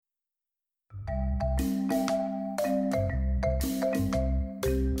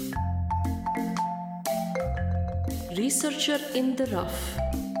Researcher in the Rough.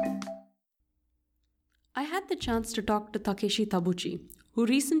 I had the chance to talk to Takeshi Tabuchi, who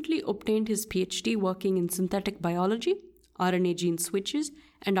recently obtained his PhD working in synthetic biology, RNA gene switches,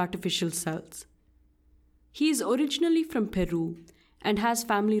 and artificial cells. He is originally from Peru and has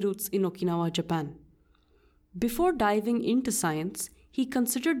family roots in Okinawa, Japan. Before diving into science, he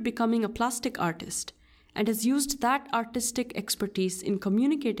considered becoming a plastic artist and has used that artistic expertise in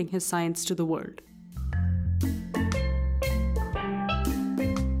communicating his science to the world.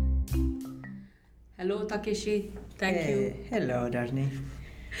 Hello, Takeshi. Thank you. Hello, Darni.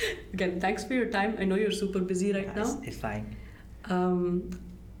 Again, thanks for your time. I know you're super busy right now. It's fine.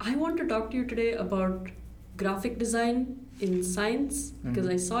 I want to talk to you today about graphic design in science because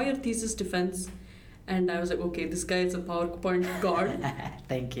I saw your thesis defense and I was like, okay, this guy is a PowerPoint god.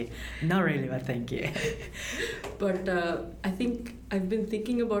 Thank you. Not really, but thank you. But I think I've been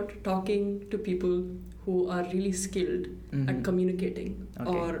thinking about talking to people who are really skilled at communicating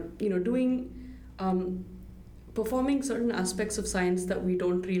or, doing, performing certain aspects of science that we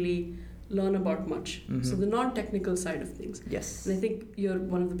don't really learn about much. So the non-technical side of things. Yes. And I think you're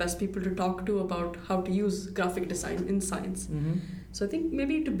one of the best people to talk to about how to use graphic design in science. So I think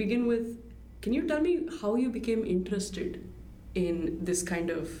maybe to begin with, can you tell me how you became interested in this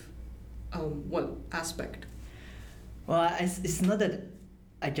kind of, aspect? Well, it's not that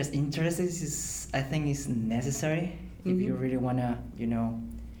I just interested. I think it's necessary if you really want to,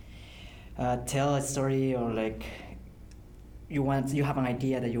 tell a story or like you have an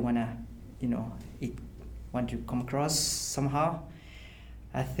idea that you want to, want to come across somehow.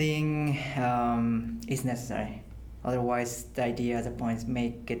 I think it's necessary. Otherwise, the idea at the point may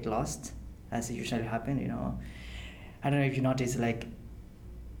get lost, as it usually happens. I don't know if you notice, like,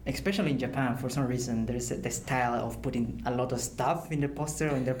 especially in Japan, for some reason, there's the style of putting a lot of stuff in the poster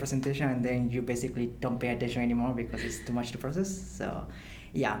or in the presentation, and then you basically don't pay attention anymore because it's too much to process. So,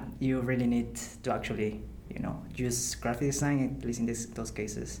 yeah, you really need to actually, use graphic design, at least in those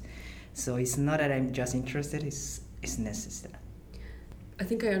cases. So it's not that I'm just interested; it's necessary. I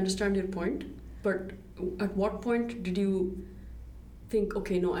think I understand your point, but at what point did you think,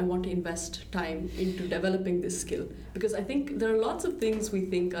 okay, no, I want to invest time into developing this skill? Because I think there are lots of things we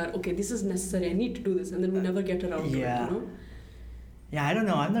think are, okay, this is necessary, I need to do this, and then we never get around to it, Yeah, I don't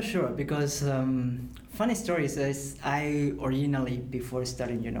know, I'm not sure, because funny story is I originally, before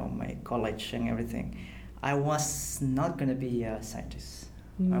starting, my college and everything, I was not going to be a scientist.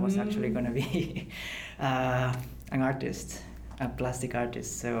 I was actually going to be an artist, a plastic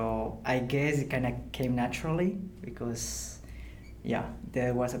artist. So I guess it kind of came naturally because,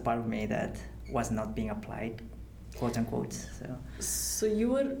 there was a part of me that was not being applied, quote unquote. So you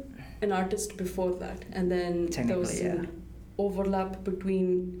were an artist before that, and then there was an overlap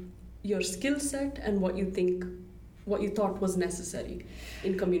between your skill set and what you thought was necessary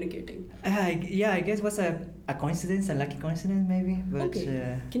in communicating. I guess it was a coincidence, a lucky coincidence maybe. But,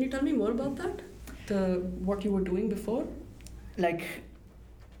 okay. Can you tell me more about that? What you were doing before? Like,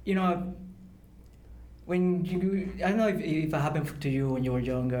 when I don't know if it happened to you when you were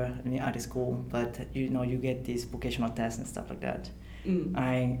younger at school, but you get these vocational tests and stuff like that.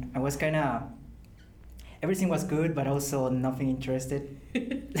 I was kind of, everything was good, but also nothing interested.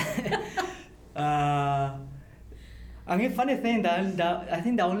 Funny thing that I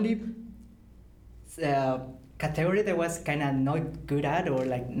think the only category that was kind of not good at or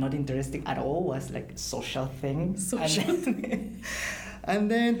like not interesting at all was like social things.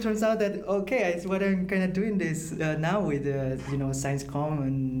 And then it turns out that it's what I'm kind of doing this now with science comm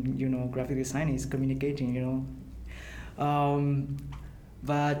and graphic design is communicating.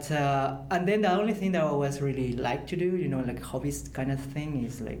 But and then the only thing that I was really like to do, like hobbies kind of thing,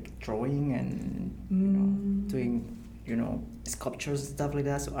 is like drawing and doing sculptures and stuff like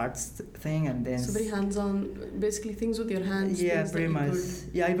that, so arts thing. And then so very hands-on, basically things with your hands. Yeah, pretty much.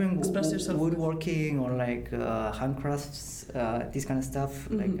 Yeah, even woodworking or like handcrafts, this kind of stuff.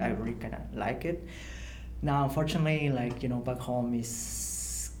 Like I really kind of like it. Now, unfortunately, like back home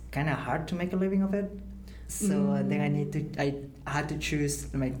is kind of hard to make a living of it. So then I had to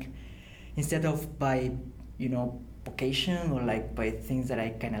choose, like, instead of by vocation or like by things that I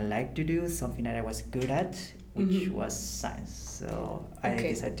kind of like to do, something that I was good at, which was science. So I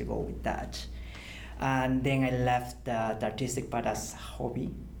decided to go with that. And then I left the artistic part as a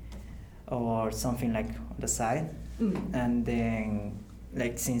hobby or something like on the side. And then,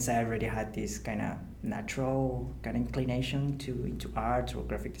 like, since I already had this kind of natural kind of inclination into art or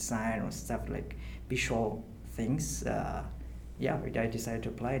graphic design or stuff like visual things, I decided to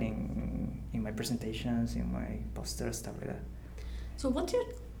apply it in my presentations, in my posters, stuff like that. So what's your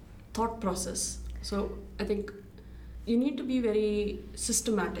thought process? So I think you need to be very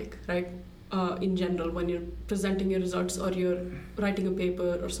systematic, right? In general, when you're presenting your results or you're writing a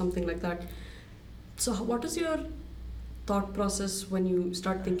paper or something like that. So what is your thought process when you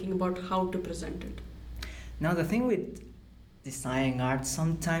start thinking about how to present it? Now, the thing with design art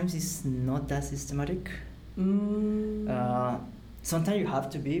sometimes is not that systematic. Sometimes you have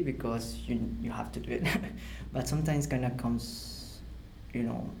to be because you have to do it, but sometimes kind of comes,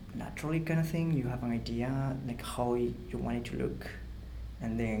 naturally kind of thing. You have an idea like how you want it to look,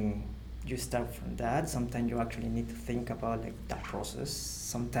 and then you start from that. Sometimes you actually need to think about like that process.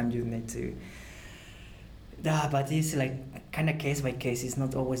 Sometimes you need to. Yeah, but it's like kind of case by case. It's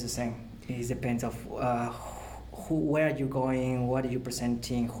not always the same. It depends of where are you going, what are you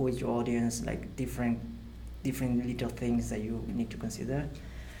presenting, who is your audience, like different little things that you need to consider.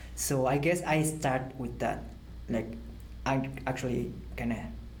 So I guess I start with that. Like I actually kind of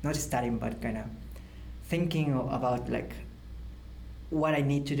not studying, but kind of thinking about like what I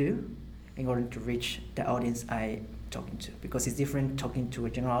need to do in order to reach the audience I talking to, because it's different talking to a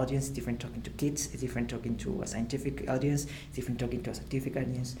general audience, different talking to kids, it's different talking to a scientific audience, it's different talking to a scientific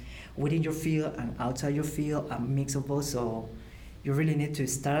audience within your field and outside your field, a mix of both. So you really need to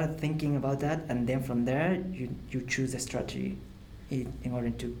start thinking about that, and then from there you choose a strategy in order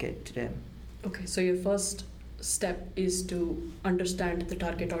to get to them. Okay, so your first step is to understand the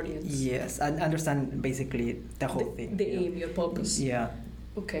target audience. Yes, and understand basically the whole thing. The aim, your purpose. Yeah.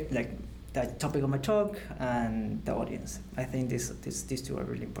 Okay. Like the topic of my talk and the audience. I think these two are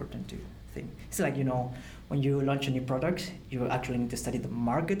really important to think. It's like, when you launch a new product, you actually need to study the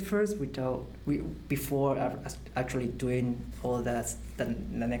market first before actually doing all the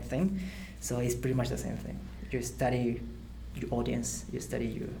next thing. So it's pretty much the same thing. You study your audience, you study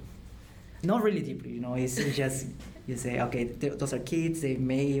your... Not really deeply, it's just you say, okay, those are kids, they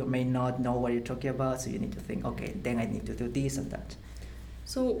may or may not know what you're talking about, so you need to think, okay, then I need to do this and that.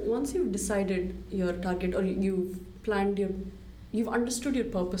 So once you've decided your target, or you've understood your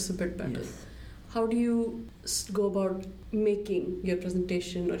purpose a bit better, yes. How do you go about making your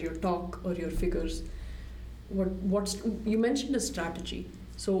presentation or your talk or your figures? You mentioned a strategy.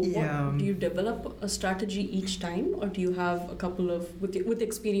 So do you develop a strategy each time, or do you have a couple of, with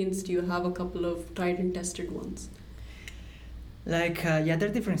experience, do you have a couple of tried and tested ones? There are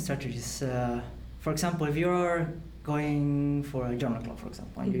different strategies. For example, if you're going for a journal club, for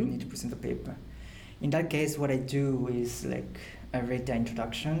example, and you need to present a paper. In that case, what I do is I read the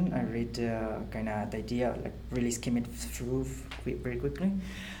introduction, I read kind of the idea, really skim it through very quickly.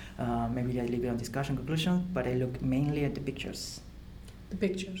 Maybe I leave it on discussion, conclusion, but I look mainly at the pictures. The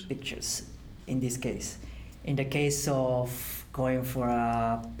pictures? Pictures, in this case. In the case of going for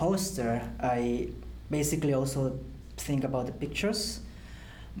a poster, I basically also think about the pictures,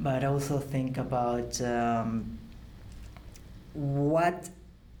 but I also think about what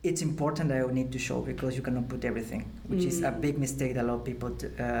it's important that I need to show, because you cannot put everything, which is a big mistake that a lot of people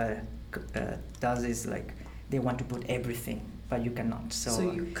does, is they want to put everything, but you cannot. So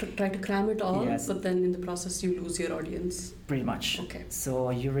you try to cram it all, yes. But then in the process you lose your audience. Pretty much. Okay. So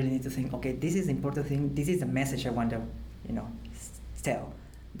you really need to think, okay, this is the important thing, this is the message I want to, tell.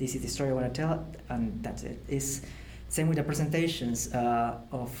 This is the story I want to tell, and that's it. It's same with the presentations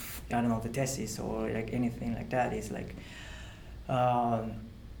of, the thesis or anything like that. Is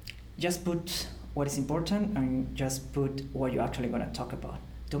just put what is important and just put what you're actually going to talk about.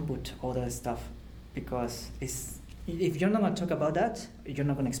 Don't put all the stuff, because if you're not going to talk about that, you're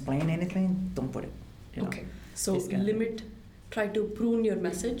not going to explain anything, don't put it. Okay, so try to prune your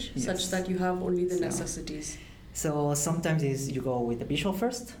message, yes, such that you have only the necessities. So sometimes you go with the visual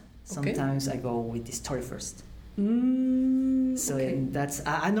first, sometimes I go with the story first. That's,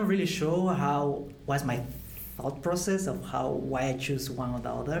 I'm not really sure what's my thought process of why I choose one or the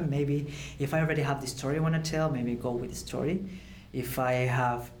other. Maybe if I already have the story I want to tell, maybe go with the story. If I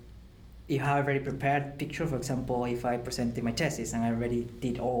have already prepared picture, for example, if I presented my thesis and I already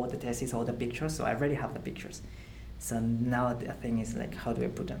did all the thesis, all the pictures, so I already have the pictures. So now the thing is how do I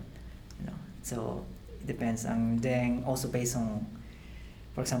put them? So it depends, and then also based on,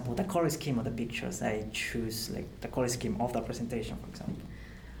 for example, the color scheme of the pictures, I choose the color scheme of the presentation, for example.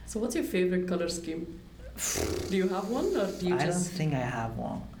 So what's your favorite color scheme? Do you have one, or do you I don't think I have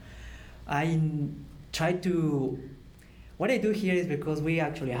one. I try to... What I do here is, because we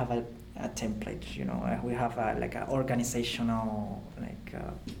actually have a template, we have an organizational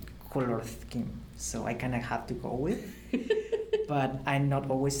color scheme, so I kind of have to go with. But I not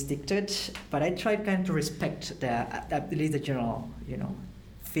always stick to it. But I try kind of to respect at least the general,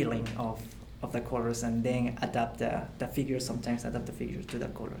 feeling of the colors, and then adapt the figures. Sometimes adapt the figures to the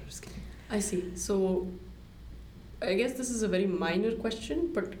color scheme. I see. So I guess this is a very minor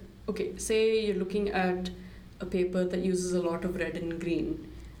question, but okay, say you're looking at a paper that uses a lot of red and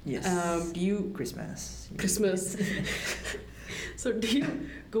green. Yes. Do you Christmas. So do you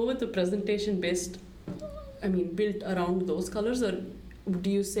go with the presentation built around those colors, or do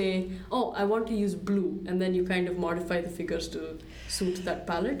you say, oh, I want to use blue, and then you kind of modify the figures to suit that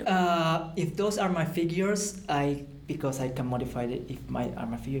palette? If those are my figures, because I can modify it. If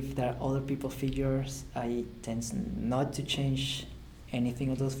if there are other people's figures, I tend not to change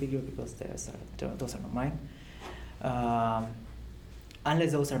anything of those figures because those are not mine.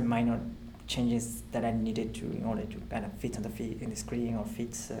 Unless those are minor changes that I needed to in order to kind of fit on in the screen or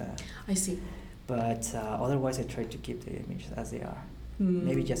fit. I see. But otherwise, I try to keep the images as they are.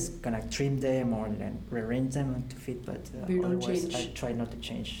 Maybe just kind of trim them or then rearrange them to fit, but otherwise I try not to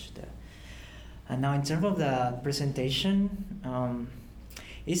change the. And now in terms of the presentation,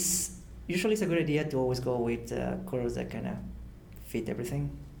 it's a good idea to always go with colors that kind of fit everything,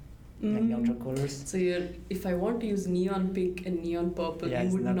 like neutral colors. So if I want to use neon pink and neon purple, yeah,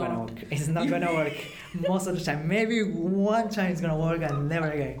 you would not. Gonna work. It's not gonna work most of the time. Maybe one time it's gonna work and never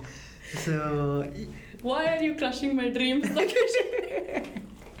again. So. Why are you crushing my dreams?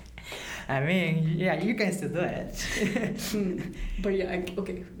 I mean, yeah, you can still do it. But yeah,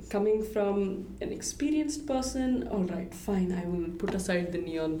 okay. Coming from an experienced person, all right, fine. I will put aside the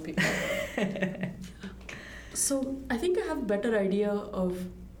neon pink. So I think I have a better idea of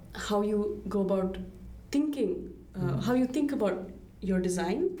how you go about thinking, how you think about your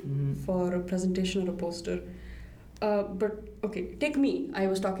design for a presentation or a poster. But okay, take me. I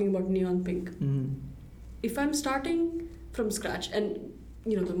was talking about neon pink. If I'm starting from scratch, and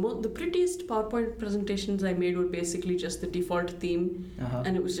the prettiest PowerPoint presentations I made were basically just the default theme,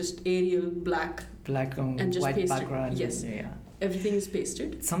 and it was just Arial black and just white pasted. Background. Yes, everything is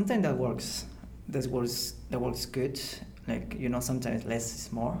pasted. Sometimes that works. That works good. Like sometimes less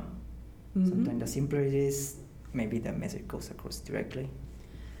is more. Sometimes the simpler it is, maybe the message goes across directly.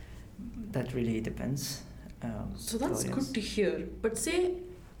 That really depends. So that's good to hear. But say,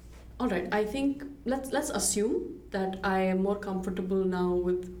 all right, I think let's assume that I am more comfortable now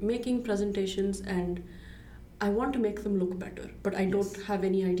with making presentations and I want to make them look better, but I don't have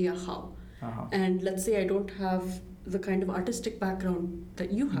any idea how. And let's say I don't have the kind of artistic background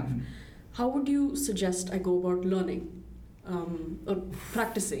that you have. How would you suggest I go about learning or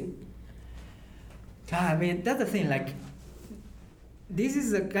practicing? I mean, that's the thing. Like, this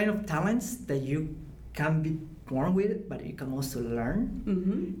is the kind of talents that you can be born with, but you can also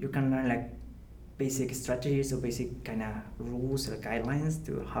learn. You can learn like basic strategies or basic kind of rules or guidelines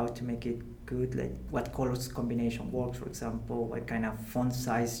to how to make it good, like what colors combination works, for example, what kind of font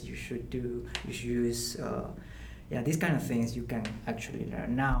size you should use. These kind of things you can actually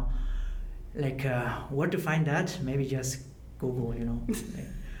learn. Now, like where to find that? Maybe just Google, like,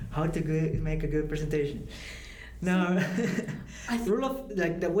 how to make a good presentation. No,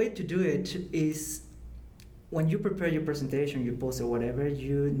 the way to do it is when you prepare your presentation, your post or whatever,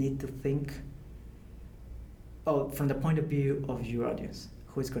 you need to think from the point of view of your audience,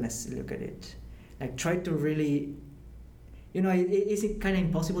 who is going to look at it. Like, try to really, it's kind of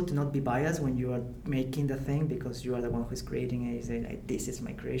impossible to not be biased when you are making the thing because you are the one who's creating it. You say, like, this is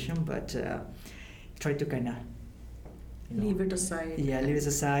my creation, but try to kind of leave it aside. Yeah, leave it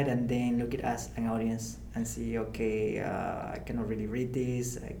aside and then look at us, an audience, and see, okay, I cannot really read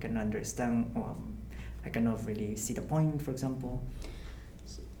this, I cannot understand, I cannot really see the point, for example.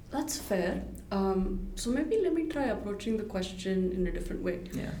 That's fair. So maybe let me try approaching the question in a different way.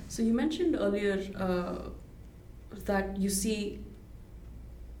 Yeah. So you mentioned earlier that you see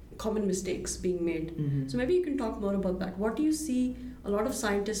common mistakes being made. So maybe you can talk more about that. What do you see a lot of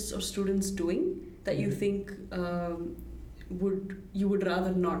scientists or students doing that you think you would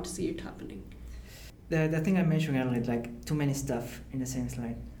rather not see it happening? The thing I mentioned earlier, like too many stuff in the same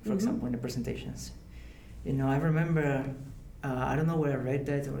slide, for example, in the presentations. I remember, I don't know where I read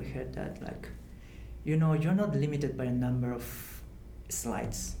that or heard that, like, you're not limited by the number of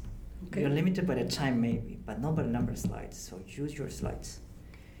slides. Okay. You're limited by the time maybe, but not by the number of slides. So use your slides.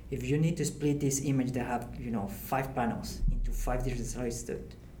 If you need to split this image that have 5 panels into 5 different slides,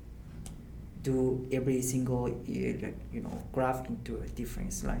 that do every single graph into a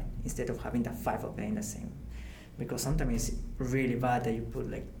different slide instead of having the 5 of them in the same. Because sometimes it's really bad that you put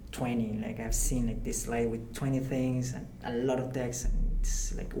like 20. Like, I've seen like this slide with 20 things and a lot of text, and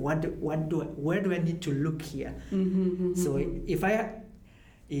it's like, where do I need to look here? So if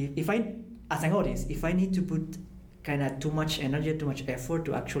I as an audience, if I need to put kind of too much energy, too much effort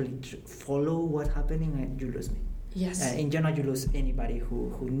to actually follow what's happening, you lose me. Yes. In general, you lose anybody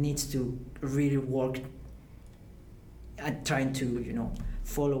who needs to really work trying to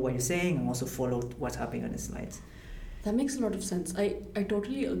follow what you're saying and also follow what's happening on the slides. That makes a lot of sense. I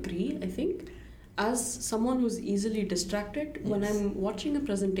totally agree. I think as someone who's easily distracted, when I'm watching a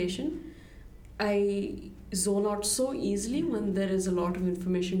presentation, I zone out so easily when there is a lot of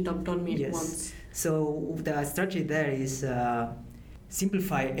information dumped on me at once. So the strategy there is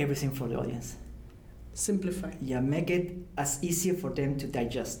simplify everything for the audience. Simplify. Yeah, make it as easy for them to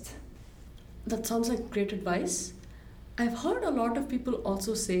digest. That sounds like great advice. I've heard a lot of people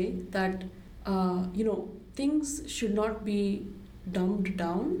also say that, things should not be dumbed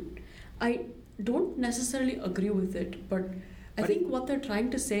down. I don't necessarily agree with it, but I think what they're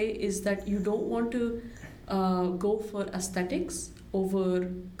trying to say is that you don't want to go for aesthetics over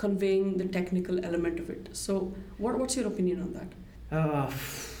conveying the technical element of it. So what's your opinion on that?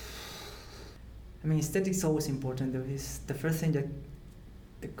 Aesthetics is always important, though. The first thing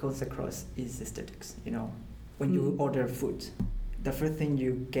that goes across is aesthetics. When you order food, the first thing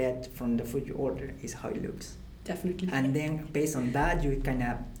you get from the food you order is how it looks. Definitely. And then based on that, you kind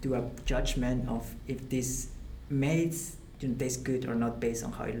of do a judgment of if this tastes good or not based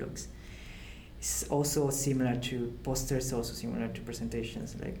on how it looks. It's also similar to posters, also similar to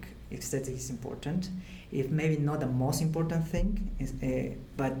presentations. Like aesthetics is important. It's maybe not the most important thing,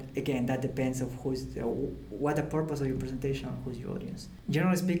 but again, that depends of what the purpose of your presentation, who's your audience.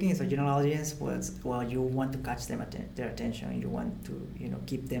 Generally speaking, it's a general audience. You want to catch them their attention. You want to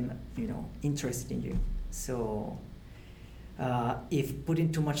keep them interested in you. So if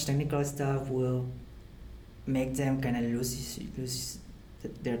putting too much technical stuff will make them kind of lose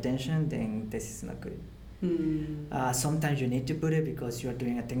their attention, then this is not good. Sometimes you need to put it because you're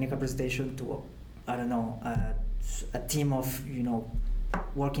doing a technical presentation to, a team of,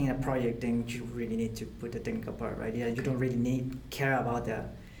 working in a project, then you really need to put the technical part, right? Yeah, you don't really care about the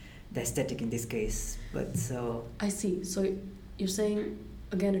aesthetic in this case. But so... I see. So you're saying,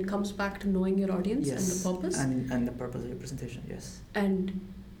 again, it comes back to knowing your audience and the purpose? And the purpose of your presentation, yes. And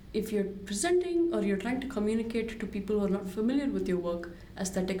if you're presenting or you're trying to communicate to people who are not familiar with your work,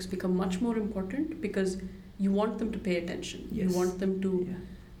 aesthetics become much more important because you want them to pay attention. Yes. You want them to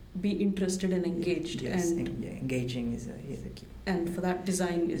be interested and engaged. Yes, and engaging is a key. And for that,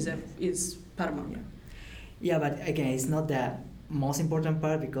 design is paramount. Yeah, but again, it's not the most important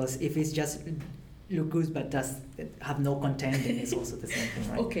part, because if it's just look good but does have no content, then it's also the same thing,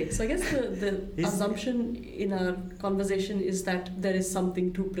 right? Okay, so I guess the assumption in our conversation is that there is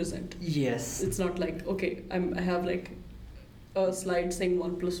something to present. Yes. It's not like, okay, I have like a slide saying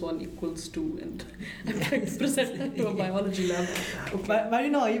 1 + 1 = 2 and I'm trying to present that to a biology lab. Okay. But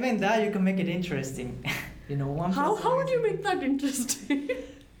even that you can make it interesting. How would you make that interesting?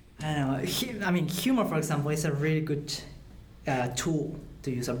 I don't know. Humor, for example, is a really good tool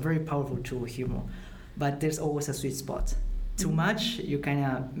to use, a very powerful tool, humor. But there's always a sweet spot. Too much, you kind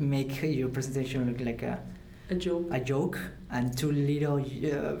of make your presentation look like a joke, and too little.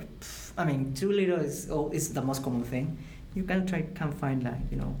 Too little is the most common thing. You can find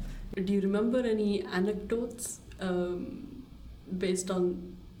Do you remember any anecdotes based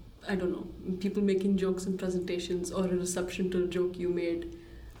on, I don't know, people making jokes in presentations or a reception to a joke you made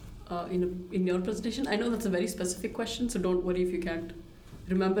in your presentation? I know that's a very specific question, so don't worry if you can't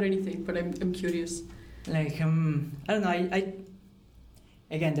remember anything, but I'm curious. I don't know.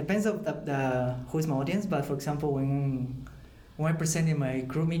 Again, depends of the who's my audience. But for example, when I present in my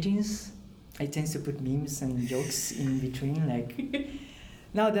group meetings, I tend to put memes and jokes in between.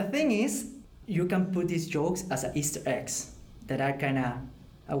 Now the thing is, you can put these jokes as Easter eggs that are kind of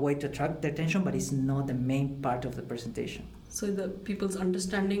a way to attract the attention, but it's not the main part of the presentation. So the people's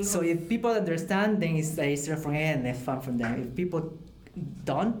understanding. So if people understand, then it's the Easter from it and they're fun from them. If people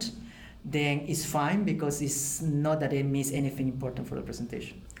don't, then it's fine, because it's not that they miss anything important for the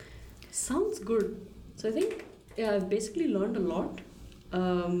presentation. Sounds good. So I think I've basically learned a lot.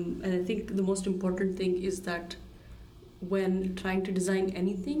 And I think the most important thing is that when trying to design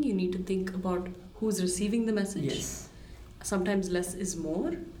anything, you need to think about who's receiving the message. Yes. Sometimes less is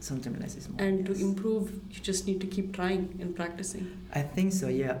more. Sometimes less is more. And to improve, you just need to keep trying and practicing. I think so,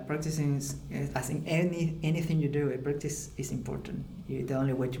 yeah. Practicing is, I think anything you do, practice is important. The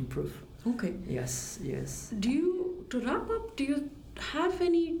only way to improve. Okay. Yes. To wrap up, do you have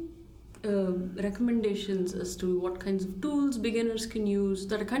any recommendations as to what kinds of tools beginners can use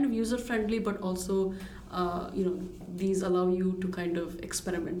that are kind of user-friendly, but also, these allow you to kind of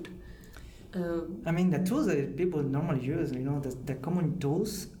experiment? The tools that people normally use, the common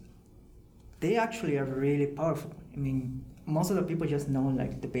tools, they actually are really powerful. Most of the people just know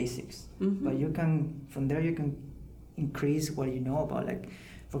the basics, but from there you can increase what you know about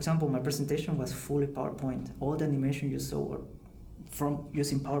For example, my presentation was fully PowerPoint. All the animation you saw were from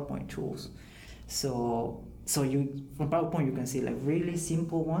using PowerPoint tools. So you from PowerPoint you can see like really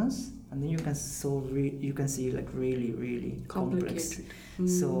simple ones, and then you can see like really complex.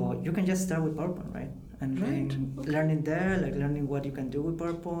 So you can just start with PowerPoint, right? And learning there, like learning what you can do with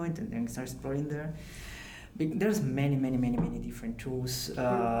PowerPoint, and then start exploring there. There's many different tools.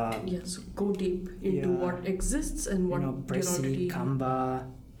 Yes, go deep into what exists and what Prezi, Canva,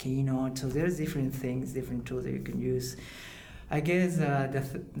 Keynote. So there's different things, different tools that you can use. I guess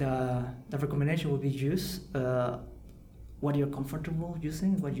the recommendation would be use what you're comfortable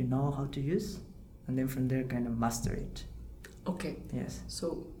using, what you know how to use, and then from there kind of master it. Okay. Yes.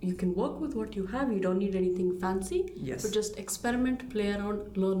 So you can work with what you have. You don't need anything fancy. Yes. But just experiment, play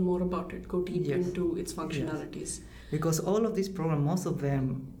around, learn more about it. Go deep into its functionalities. Yes. Because all of these programs, most of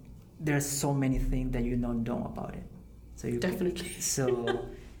them, there's so many things that you don't know about it. So you definitely.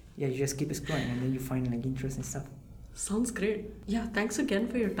 You just keep exploring, and then you find like interesting stuff. Sounds great. Yeah. Thanks again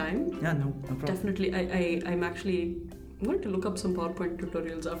for your time. Yeah. No problem. Definitely. I'm going to look up some PowerPoint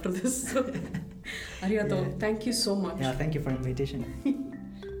tutorials after this. So. Arigato. Thank you so much. Yeah, thank you for the invitation.